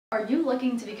Are you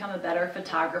looking to become a better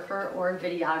photographer or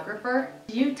videographer?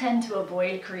 Do you tend to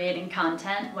avoid creating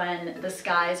content when the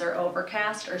skies are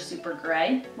overcast or super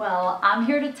gray? Well, I'm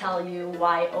here to tell you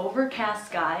why overcast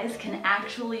skies can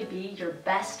actually be your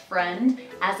best friend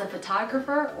as a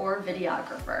photographer or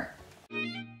videographer.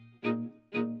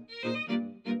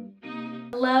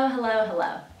 Hello, hello,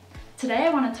 hello. Today I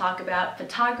want to talk about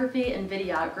photography and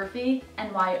videography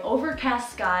and why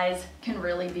overcast skies can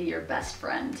really be your best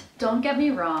friend. Don't get me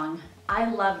wrong, I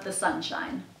love the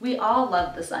sunshine. We all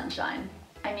love the sunshine.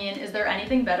 I mean, is there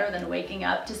anything better than waking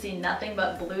up to see nothing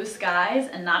but blue skies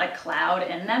and not a cloud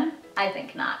in them? I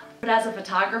think not. But as a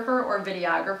photographer or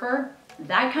videographer,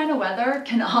 that kind of weather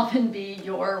can often be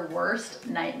your worst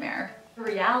nightmare. The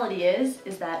reality is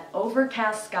that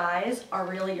overcast skies are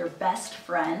really your best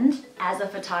friend as a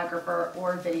photographer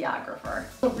or videographer.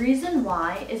 The reason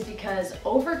why is because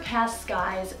overcast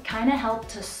skies kind of help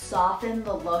to soften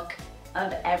the look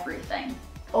of everything.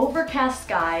 Overcast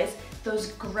skies,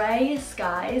 those gray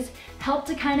skies, help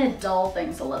to kind of dull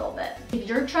things a little bit. If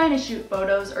you're trying to shoot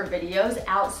photos or videos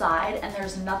outside and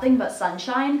there's nothing but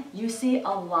sunshine, you see a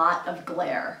lot of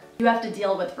glare. You have to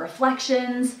deal with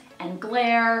reflections and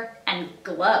glare and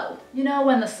glow. You know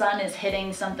when the sun is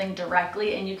hitting something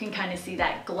directly and you can kind of see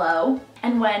that glow?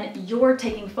 And when you're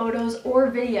taking photos or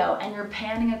video and you're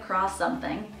panning across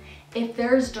something, if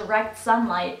there's direct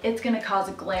sunlight, it's gonna cause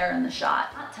a glare in the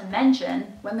shot. Not to mention,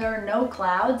 when there are no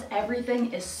clouds,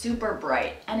 everything is super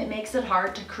bright and it makes it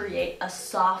hard to create a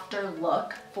softer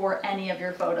look for any of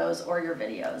your photos or your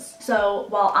videos. So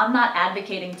while I'm not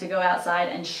advocating to go outside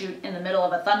and shoot in the middle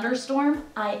of a thunderstorm,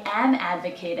 I am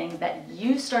advocating that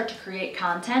you start to create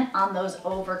content on those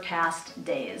overcast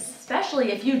days,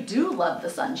 especially if you do love the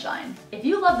sunshine. If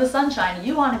you love the sunshine,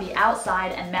 you wanna be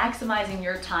outside and maximizing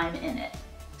your time in it.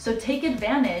 So take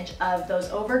advantage of those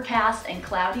overcast and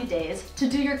cloudy days to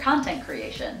do your content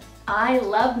creation. I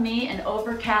love me an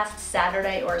overcast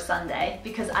Saturday or Sunday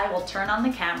because I will turn on the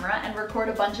camera and record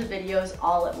a bunch of videos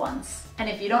all at once. And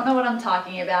if you don't know what I'm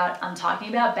talking about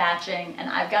batching, and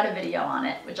I've got a video on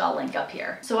it, which I'll link up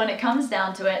here. So when it comes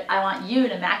down to it, I want you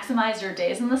to maximize your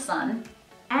days in the sun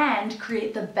and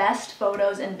create the best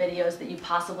photos and videos that you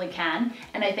possibly can.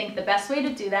 And I think the best way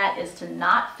to do that is to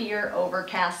not fear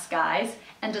overcast skies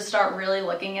and to start really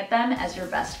looking at them as your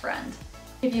best friend.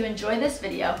 If you enjoy this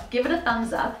video, give it a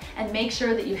thumbs up and make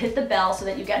sure that you hit the bell so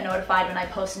that you get notified when I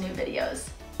post new videos.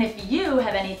 If you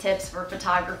have any tips for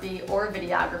photography or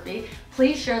videography,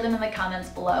 please share them in the comments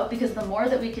below, because the more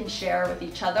that we can share with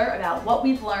each other about what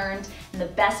we've learned and the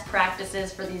best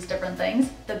practices for these different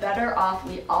things, the better off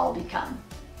we all become.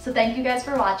 So thank you guys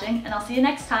for watching, and I'll see you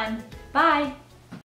next time. Bye!